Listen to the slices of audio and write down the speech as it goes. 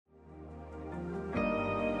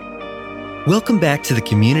Welcome back to the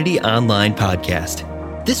Community Online Podcast.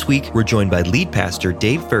 This week, we're joined by lead pastor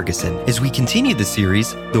Dave Ferguson as we continue the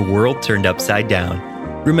series, The World Turned Upside Down.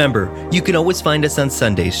 Remember, you can always find us on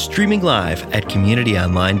Sundays streaming live at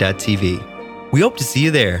communityonline.tv. We hope to see you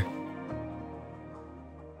there.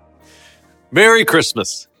 Merry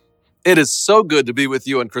Christmas. It is so good to be with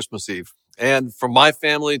you on Christmas Eve. And from my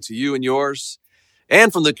family to you and yours,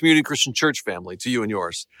 and from the Community Christian Church family to you and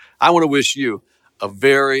yours, I want to wish you a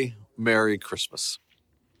very Merry Christmas.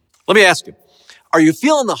 Let me ask you, are you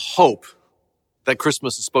feeling the hope that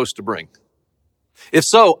Christmas is supposed to bring? If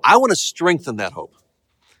so, I want to strengthen that hope.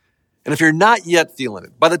 And if you're not yet feeling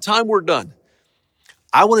it, by the time we're done,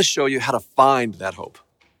 I want to show you how to find that hope.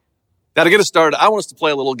 Now, to get us started, I want us to play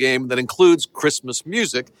a little game that includes Christmas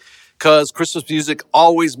music, because Christmas music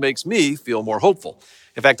always makes me feel more hopeful.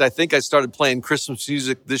 In fact, I think I started playing Christmas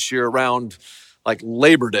music this year around like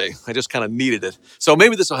Labor Day. I just kind of needed it. So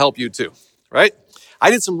maybe this will help you too, right? I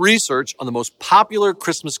did some research on the most popular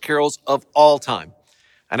Christmas carols of all time,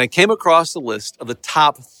 and I came across a list of the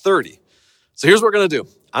top 30. So here's what we're going to do.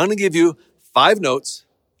 I'm going to give you 5 notes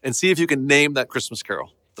and see if you can name that Christmas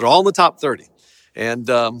carol. They're all in the top 30. And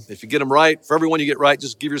if you get them right, for every one you get right,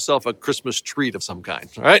 just give yourself a Christmas treat of some kind,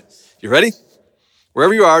 all right? You ready?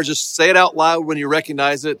 Wherever you are, just say it out loud when you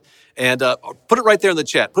recognize it. And put it right there in the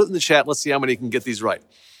chat. Put it in the chat. Let's see how many can get these right.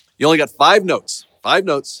 You only got 5 notes. 5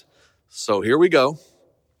 notes. So here we go.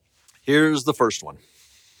 Here's the first one.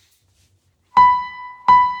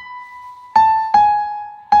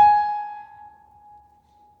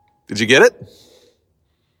 Did you get it?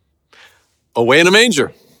 Away in a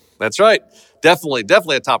Manger. That's right.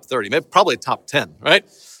 Definitely a top 30. Maybe probably a top 10, right?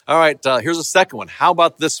 All right, here's a second one. How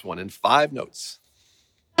about this one in 5 notes?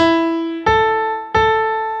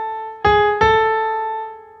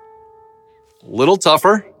 Little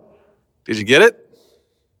tougher. Did you get it?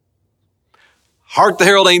 Hark the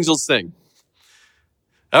Herald Angels Sing.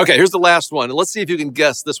 Okay, here's the last one. And let's see if you can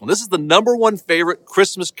guess this one. This is the number 1 favorite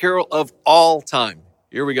Christmas carol of all time.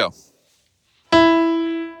 Here we go.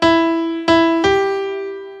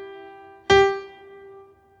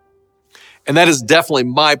 And that is definitely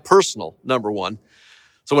my personal number 1.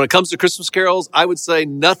 So when it comes to Christmas carols, I would say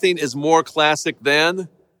nothing is more classic than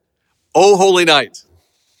O Holy Night.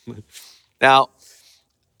 Now,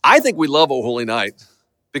 I think we love O Holy Night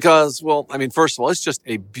because, first of all, it's just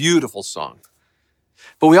a beautiful song.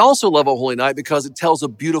 But we also love O Holy Night because it tells a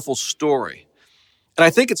beautiful story. And I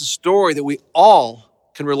think it's a story that we all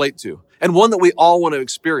can relate to and one that we all want to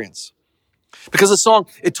experience. Because the song,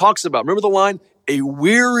 it talks about, remember the line, a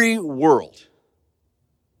weary world.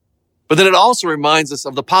 But then it also reminds us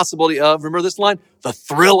of the possibility of, remember this line, the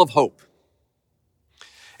thrill of hope.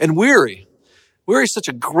 And weary is such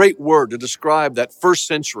a great word to describe that first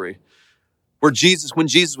century when Jesus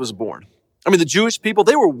was born. The Jewish people,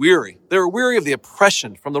 they were weary. They were weary of the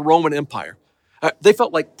oppression from the Roman Empire. They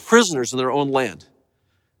felt like prisoners in their own land.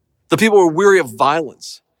 The people were weary of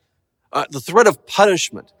violence. The threat of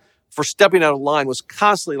punishment for stepping out of line was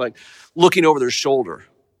constantly like looking over their shoulder.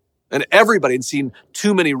 And everybody had seen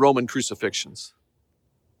too many Roman crucifixions.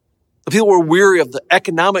 The people were weary of the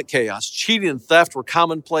economic chaos. Cheating and theft were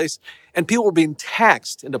commonplace, and people were being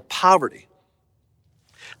taxed into poverty.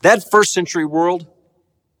 That first century world,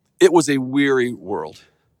 it was a weary world.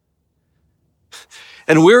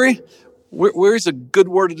 And weary is a good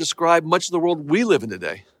word to describe much of the world we live in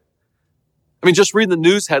today. Just reading the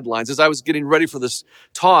news headlines as I was getting ready for this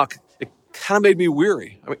talk, it kind of made me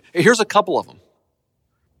weary. Here's a couple of them.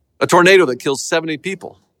 A tornado that kills 70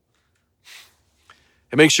 people.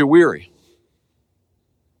 It makes you weary.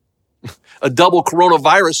 A double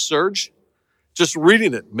coronavirus surge. Just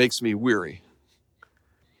reading it makes me weary.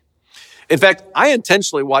 In fact, I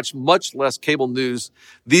intentionally watch much less cable news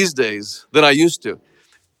these days than I used to.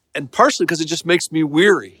 And partially because it just makes me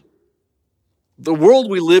weary. The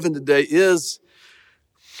world we live in today is,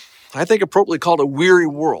 I think, appropriately called a weary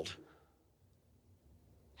world.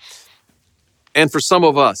 And for some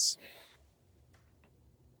of us,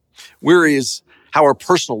 weary is how our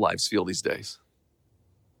personal lives feel these days.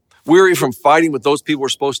 Weary from fighting with those people we're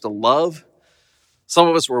supposed to love. Some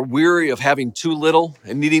of us were weary of having too little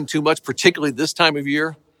and needing too much, particularly this time of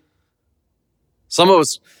year. Some of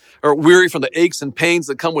us are weary from the aches and pains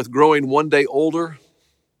that come with growing one day older.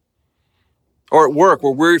 Or at work,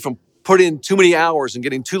 we're weary from putting in too many hours and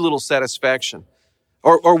getting too little satisfaction.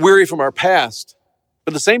 Or weary from our past,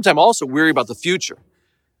 but at the same time also weary about the future.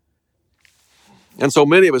 And so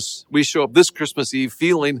many of us, we show up this Christmas Eve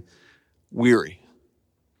feeling weary.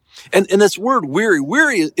 And this word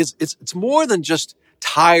weary is it's more than just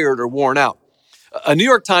tired or worn out. A New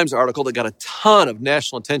York Times article that got a ton of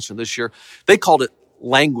national attention this year, they called it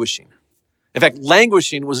languishing. In fact,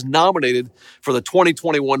 languishing was nominated for the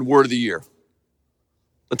 2021 Word of the Year.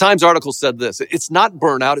 The Times article said this: it's not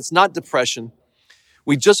burnout, it's not depression.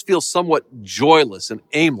 We just feel somewhat joyless and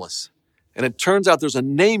aimless. And it turns out there's a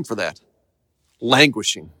name for that: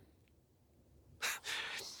 languishing.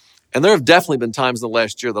 And there have definitely been times in the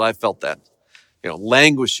last year that I felt that,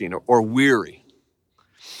 languishing or weary.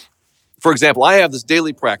 For example, I have this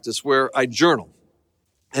daily practice where I journal.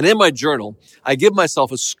 And in my journal, I give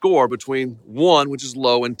myself a score between 1, which is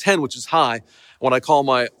low, and 10, which is high, what I call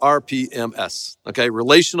my RPMS, okay?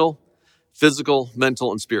 Relational, physical,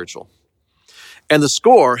 mental, and spiritual. And the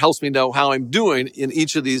score helps me know how I'm doing in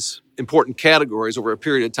each of these important categories over a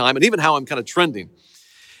period of time, and even how I'm kind of trending.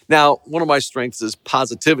 Now, one of my strengths is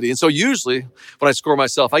positivity. And so usually when I score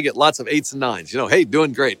myself, I get lots of 8s and 9s. Hey,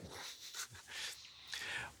 doing great.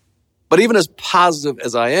 But even as positive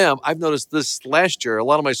as I am, I've noticed this last year, a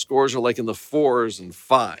lot of my scores are like in the 4s and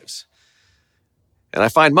 5s. And I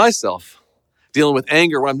find myself dealing with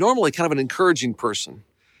anger when I'm normally kind of an encouraging person,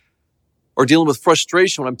 or dealing with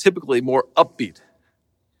frustration when I'm typically more upbeat.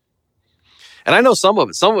 And I know some of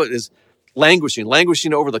it is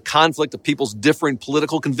languishing over the conflict of people's differing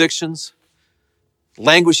political convictions,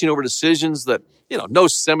 languishing over decisions that, no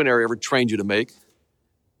seminary ever trained you to make,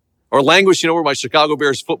 or languishing over my Chicago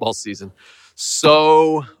Bears football season.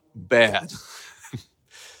 So bad.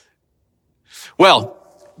 Well,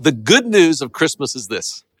 the good news of Christmas is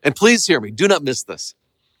this, and please hear me, do not miss this.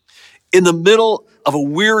 In the middle of a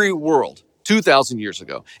weary world 2,000 years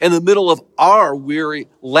ago, in the middle of our weary,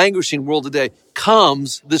 languishing world today,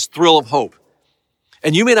 comes this thrill of hope.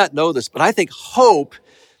 And you may not know this, but I think hope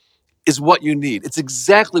is what you need. It's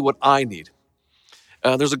exactly what I need.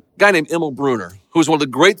 There's a guy named Emil Brunner, who was one of the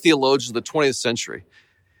great theologians of the 20th century.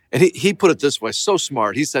 And he put it this way, so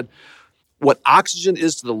smart. He said, what oxygen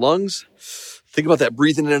is to the lungs, think about that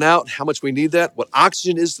breathing in and out, how much we need that. What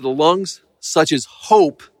oxygen is to the lungs, such is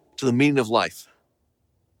hope to the meaning of life.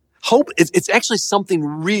 Hope, it's actually something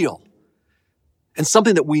real and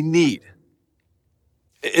something that we need.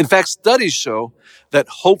 In fact, studies show that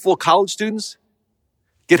hopeful college students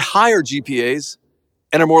get higher GPAs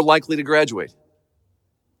and are more likely to graduate.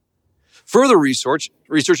 Further research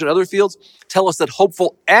in other fields tell us that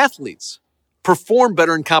hopeful athletes perform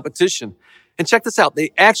better in competition. And check this out,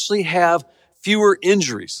 they actually have fewer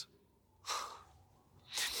injuries.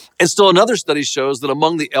 And still another study shows that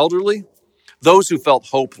among the elderly, those who felt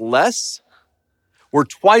hope less were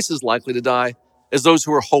twice as likely to die as those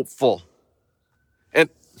who were hopeful. And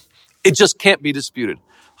it just can't be disputed.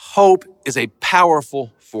 Hope is a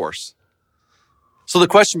powerful force. So the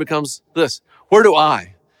question becomes this: where do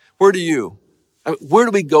you, where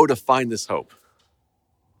do we go to find this hope?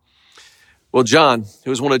 Well, John,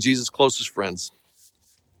 who was one of Jesus' closest friends,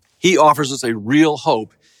 he offers us a real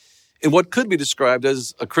hope in what could be described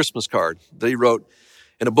as a Christmas card that he wrote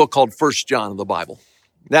in a book called 1 John of the Bible.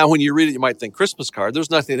 Now, when you read it, you might think Christmas card.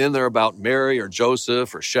 There's nothing in there about Mary or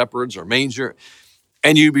Joseph or shepherds or manger.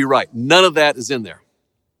 And you'd be right. None of that is in there.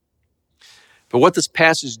 But what this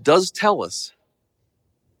passage does tell us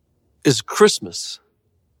is Christmas,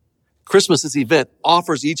 this event,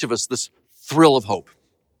 offers each of us this thrill of hope.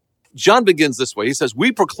 John begins this way. He says,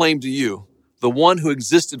 we proclaim to you the one who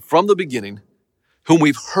existed from the beginning, whom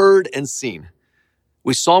we've heard and seen.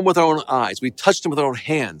 We saw him with our own eyes. We touched him with our own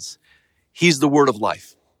hands. He's the word of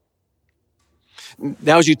life.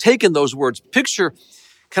 Now, as you take in those words, picture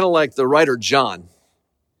kind of like the writer John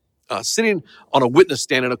sitting on a witness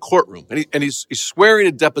stand in a courtroom, and he's swearing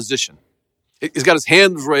a deposition. He's got his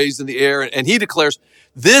hands raised in the air, and he declares,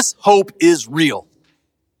 this hope is real.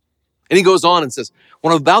 And he goes on and says,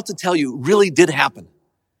 what I'm about to tell you really did happen,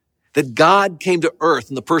 that God came to earth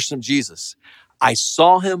in the person of Jesus. I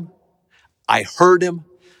saw him. I heard him.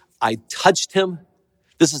 I touched him.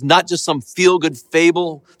 This is not just some feel-good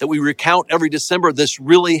fable that we recount every December. This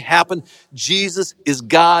really happened. Jesus is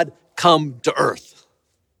God come to earth.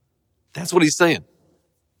 That's what he's saying.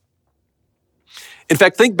 In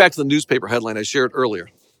fact, think back to the newspaper headline I shared earlier.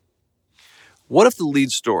 What if the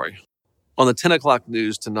lead story on the 10 o'clock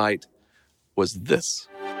news tonight was this?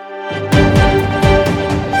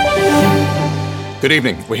 Good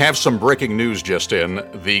evening. We have some breaking news just in.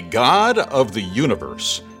 The God of the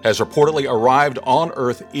universe has reportedly arrived on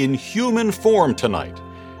Earth in human form tonight.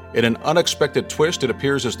 In an unexpected twist, it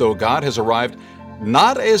appears as though God has arrived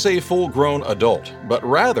not as a full-grown adult, but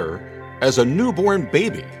rather as a newborn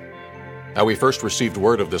baby. Now, we first received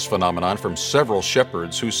word of this phenomenon from several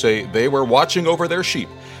shepherds who say they were watching over their sheep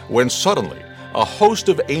when suddenly a host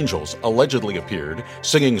of angels allegedly appeared,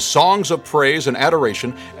 singing songs of praise and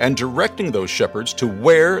adoration and directing those shepherds to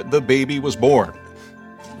where the baby was born.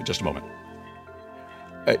 Just a moment.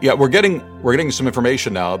 We're getting some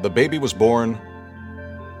information now. The baby was born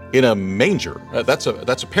in a manger. That's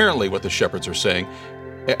apparently what the shepherds are saying.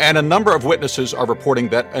 And a number of witnesses are reporting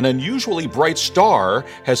that an unusually bright star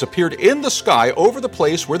has appeared in the sky over the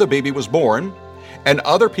place where the baby was born, and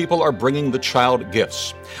other people are bringing the child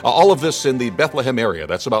gifts. All of this in the Bethlehem area.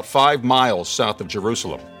 That's about 5 miles south of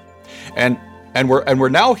Jerusalem. And we're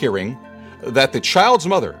now hearing that the child's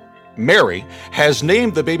mother, Mary, has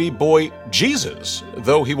named the baby boy Jesus,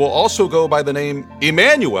 though he will also go by the name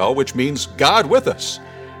Emmanuel, which means God with us.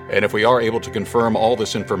 And if we are able to confirm all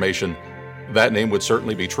this information, that name would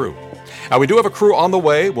certainly be true. Now, we do have a crew on the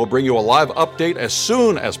way. We'll bring you a live update as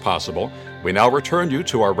soon as possible. We now return you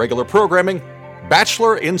to our regular programming,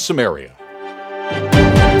 Bachelor in Samaria.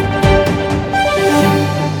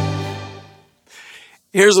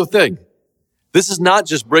 Here's the thing. This is not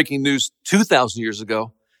just breaking news 2,000 years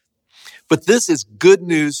ago, but this is good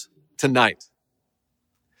news tonight.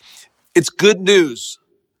 It's good news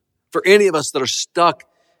for any of us that are stuck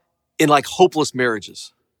in hopeless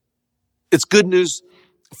marriages. It's good news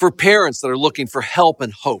for parents that are looking for help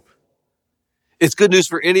and hope. It's good news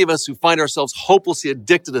for any of us who find ourselves hopelessly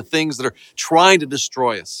addicted to things that are trying to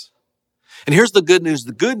destroy us. And here's the good news.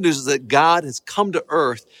 The good news is that God has come to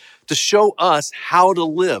earth to show us how to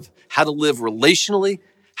live relationally,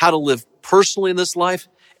 how to live personally in this life.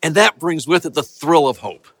 And that brings with it the thrill of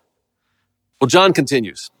hope. Well, John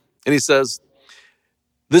continues, and he says,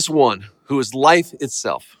 this one who is life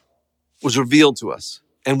itself was revealed to us,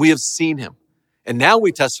 and we have seen him. And now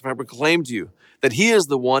we testify and proclaim to you that he is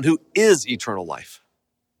the one who is eternal life.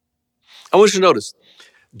 I want you to notice,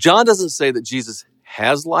 John doesn't say that Jesus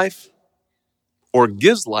has life or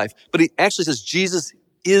gives life, but he actually says Jesus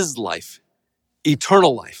is life,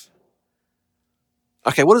 eternal life.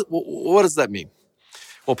 Okay, what does that mean?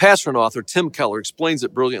 Well, pastor and author Tim Keller explains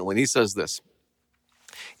it brilliantly, and he says this.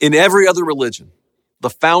 In every other religion, the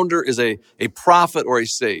founder is a prophet or a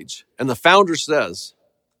sage, and the founder says,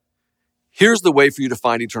 here's the way for you to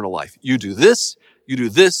find eternal life. You do this, you do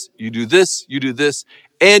this, you do this, you do this,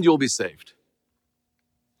 and you'll be saved.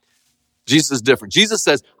 Jesus is different. Jesus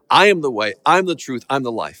says, I am the way, I'm the truth, I'm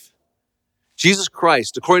the life. Jesus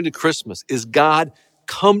Christ, according to Christmas, is God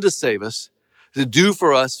come to save us, to do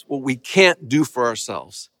for us what we can't do for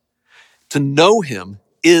ourselves. To know him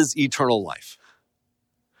is eternal life.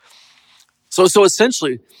 So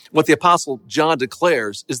essentially, what the Apostle John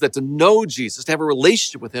declares is that to know Jesus, to have a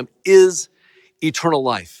relationship with him, is eternal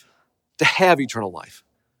life, to have eternal life.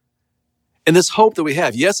 And this hope that we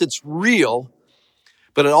have, yes, it's real,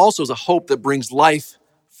 but it also is a hope that brings life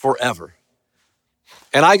forever.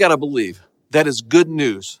 And I got to believe that is good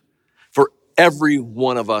news for every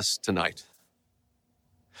one of us tonight.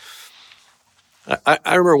 I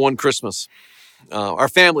remember one Christmas, our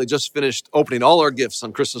family just finished opening all our gifts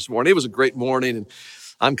on Christmas morning. It was a great morning, and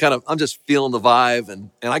I'm just feeling the vibe, and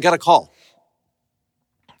I got a call.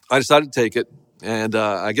 I decided to take it, and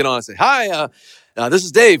I get on and say, hi, this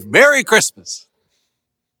is Dave. Merry Christmas.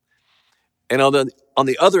 And on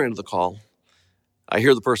the other end of the call, I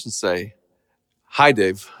hear the person say, hi,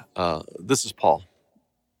 Dave. This is Paul.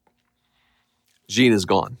 Jean is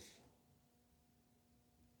gone.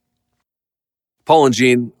 Paul and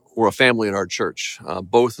Jean were a family in our church,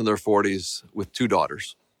 both in their 40s with 2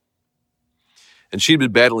 daughters. And she'd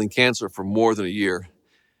been battling cancer for more than a year.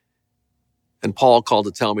 And Paul called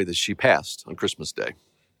to tell me that she passed on Christmas Day.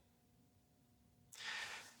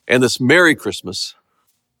 And this Merry Christmas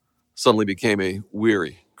suddenly became a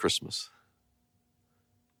weary Christmas.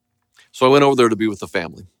 So I went over there to be with the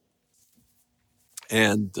family.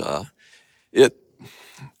 And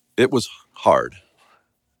it was hard.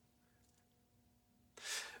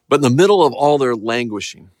 But in the middle of all their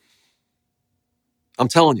languishing, I'm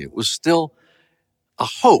telling you, it was still a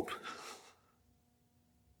hope.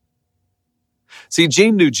 See,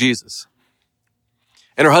 Jean knew Jesus,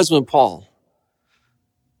 and her husband, Paul,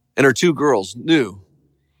 and her 2 girls knew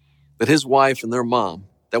that his wife and their mom,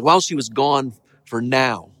 that while she was gone for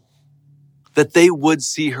now, that they would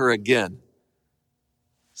see her again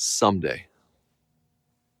someday.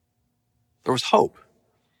 There was hope.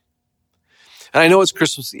 And I know it's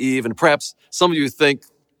Christmas Eve, and perhaps some of you think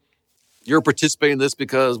you're participating in this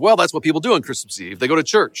because, well, that's what people do on Christmas Eve. They go to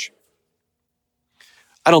church.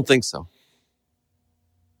 I don't think so.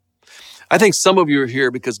 I think some of you are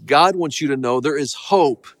here because God wants you to know there is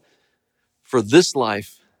hope for this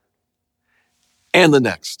life and the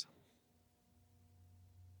next.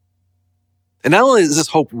 And not only is this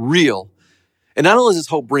hope real, And not only does this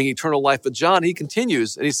hope bring eternal life, but John, he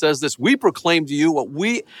continues and he says this, we proclaim to you what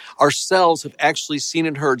we ourselves have actually seen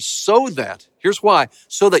and heard so that, here's why,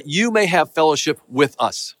 so that you may have fellowship with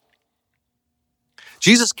us.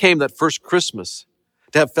 Jesus came that first Christmas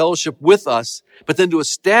to have fellowship with us, but then to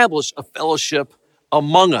establish a fellowship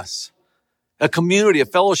among us, a community, a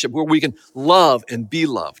fellowship where we can love and be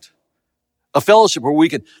loved, a fellowship where we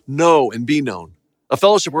can know and be known, a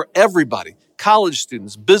fellowship where everybody, college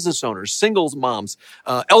students, business owners, singles moms,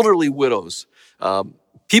 elderly widows,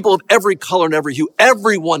 people of every color and every hue,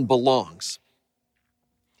 everyone belongs.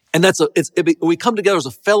 And we come together as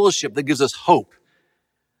a fellowship that gives us hope.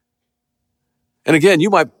 And again, you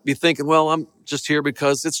might be thinking, well, I'm just here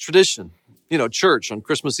because it's tradition, church on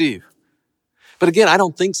Christmas Eve. But again, I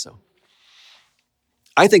don't think so.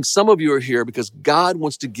 I think some of you are here because God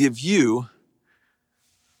wants to give you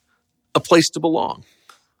a place to belong,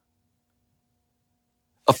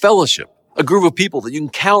 a fellowship, a group of people that you can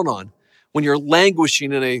count on when you're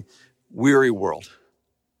languishing in a weary world,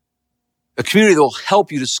 a community that will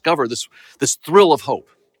help you discover this thrill of hope.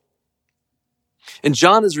 And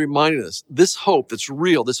John is reminding us this hope that's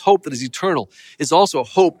real, this hope that is eternal, is also a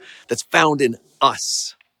hope that's found in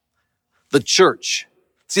us, the church.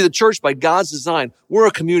 See, the church, by God's design, we're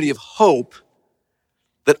a community of hope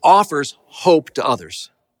that offers hope to others.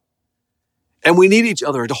 And we need each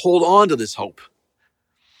other to hold on to this hope.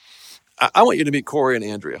 I want you to meet Corey and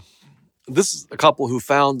Andrea. This is a couple who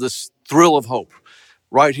found this thrill of hope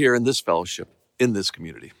right here in this fellowship, in this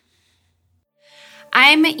community.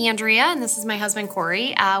 I'm Andrea, and this is my husband,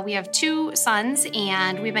 Corey. We have 2 sons,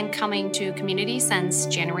 and we've been coming to community since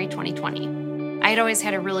January 2020. I had always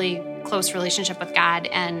had a really close relationship with God,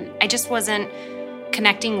 and I just wasn't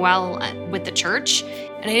connecting well with the church,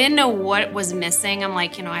 and I didn't know what was missing. I'm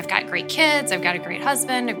like, I've got great kids, I've got a great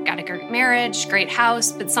husband, I've got a great marriage, great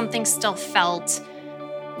house, but something still felt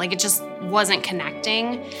like it just wasn't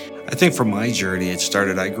connecting. I think for my journey, it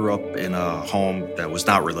started, I grew up in a home that was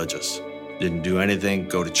not religious. Didn't do anything,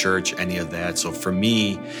 go to church, any of that. So for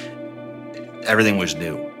me, everything was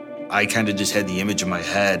new. I kind of just had the image in my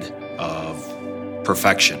head of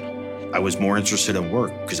perfection. I was more interested in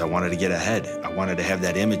work because I wanted to get ahead. I wanted to have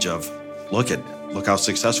that image of, look how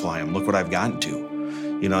successful I am. Look what I've gotten to.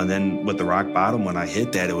 And then with the rock bottom, when I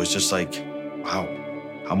hit that, it was just like, wow,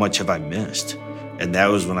 how much have I missed? And that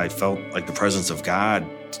was when I felt like the presence of God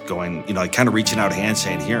going, like kind of reaching out a hand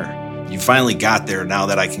saying, here, you finally got there now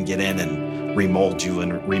that I can get in and remold you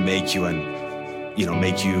and remake you and,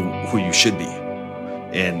 make you who you should be.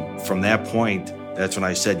 And from that point, that's when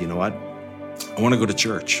I said, you know what? I want to go to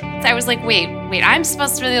church. I was like, wait, I'm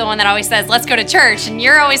supposed to be the one that always says, let's go to church. And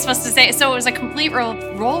you're always supposed to say, so it was a complete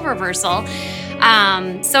role reversal.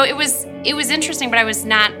 So it was interesting, but I was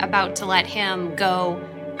not about to let him go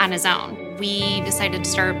on his own. We decided to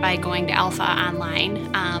start by going to Alpha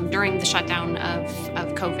online during the shutdown of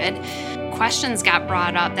COVID. Questions got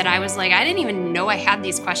brought up that I was like, I didn't even know I had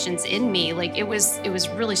these questions in me. Like it was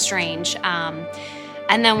really strange.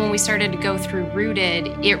 And then when we started to go through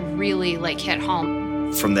Rooted, it really hit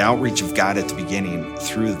home. From the outreach of God at the beginning,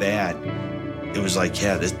 through that, it was like,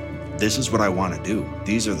 yeah, this is what I want to do.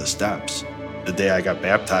 These are the steps. The day I got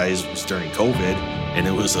baptized was during COVID, and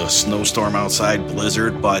it was a snowstorm outside,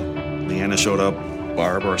 blizzard, but Leanna showed up,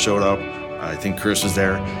 Barbara showed up, I think Chris was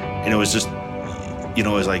there, and it was just, it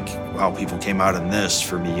was like, wow, people came out in this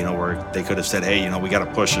for me, where they could have said, hey, we got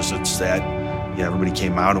to push this, it's that. Everybody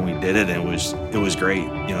came out and we did it, and it was great.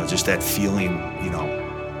 Just that feeling,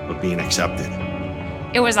 of being accepted.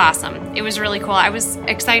 It was awesome. It was really cool. I was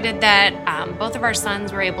excited that both of our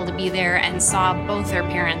sons were able to be there and saw both their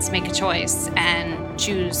parents make a choice and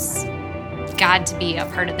choose God to be a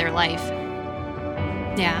part of their life.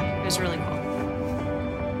 Yeah, it was really cool.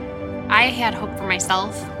 I had hope for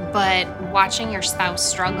myself, but watching your spouse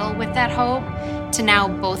struggle with that hope, to now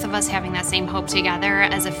both of us having that same hope together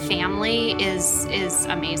as a family is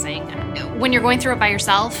amazing. When you're going through it by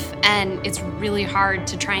yourself, and it's really hard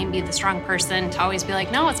to try and be the strong person, to always be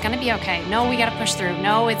like, no, it's gonna be okay. No, we gotta push through.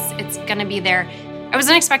 No, it's gonna be there. I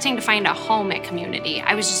wasn't expecting to find a home at Community.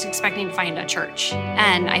 I was just expecting to find a church.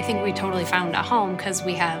 And I think we totally found a home because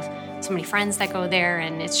we have so many friends that go there,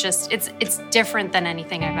 and it's different than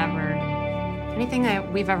anything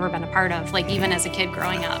that we've ever been a part of, even as a kid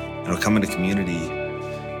growing up. Coming to Community,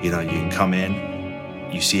 you can come in,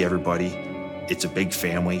 you see everybody. It's a big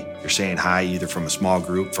family. You're saying hi either from a small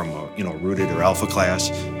group, from a Rooted or Alpha class,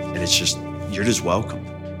 and it's just, you're just welcome.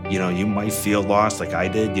 You might feel lost like I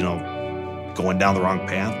did, going down the wrong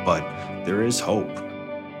path, but there is hope.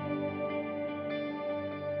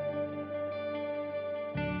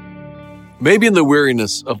 Maybe in the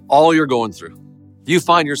weariness of all you're going through, you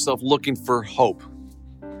find yourself looking for hope.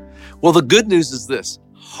 Well, the good news is this: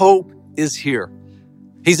 hope is here.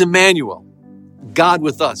 He's Emmanuel, God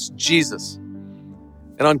with us, Jesus.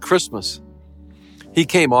 And on Christmas, he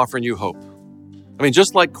came offering you hope. I mean,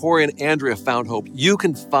 just like Corey and Andrea found hope, you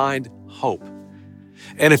can find hope.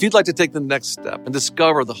 And if you'd like to take the next step and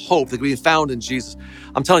discover the hope that can be found in Jesus,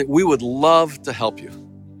 I'm telling you, we would love to help you.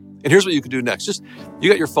 And here's what you can do next. You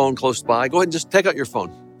got your phone close by. Go ahead and just take out your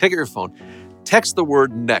phone. Take out your phone. Text the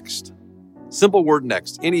word NEXT. Simple word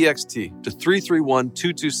NEXT, N-E-X-T, to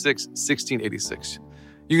 331-226-1686.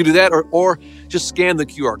 You can do that or just scan the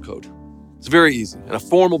QR code. It's very easy. And a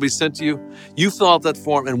form will be sent to you. You fill out that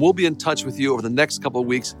form and we'll be in touch with you over the next couple of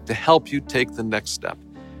weeks to help you take the next step.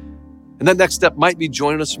 And that next step might be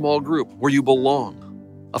joining a small group where you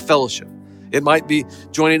belong, a fellowship. It might be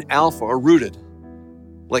joining Alpha or Rooted,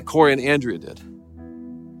 like Corey and Andrea did.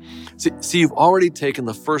 See, you've already taken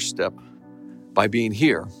the first step by being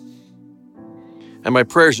here. And my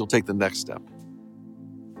prayer is you'll take the next step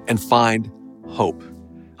and find hope.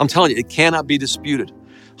 I'm telling you, it cannot be disputed.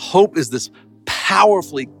 Hope is this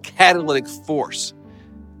powerfully catalytic force.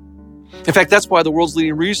 In fact, that's why the world's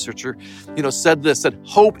leading researcher, said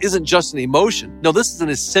hope isn't just an emotion. No, this is an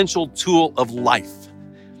essential tool of life.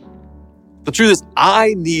 The truth is,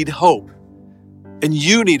 I need hope and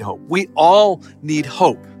you need hope. We all need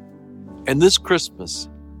hope. And this Christmas,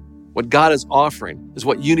 what God is offering is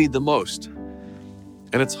what you need the most.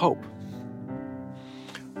 And it's hope.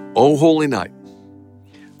 Oh, holy night,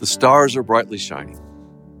 the stars are brightly shining.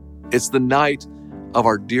 It's the night of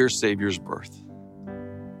our dear Savior's birth.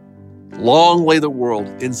 Long lay the world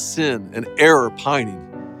in sin and error pining,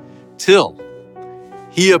 till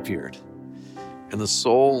he appeared and the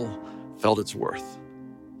soul felt its worth.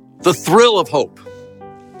 The thrill of hope,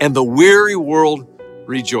 and the weary world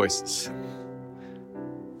rejoices.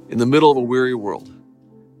 In the middle of a weary world,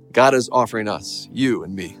 God is offering us, you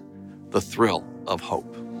and me, the thrill of hope.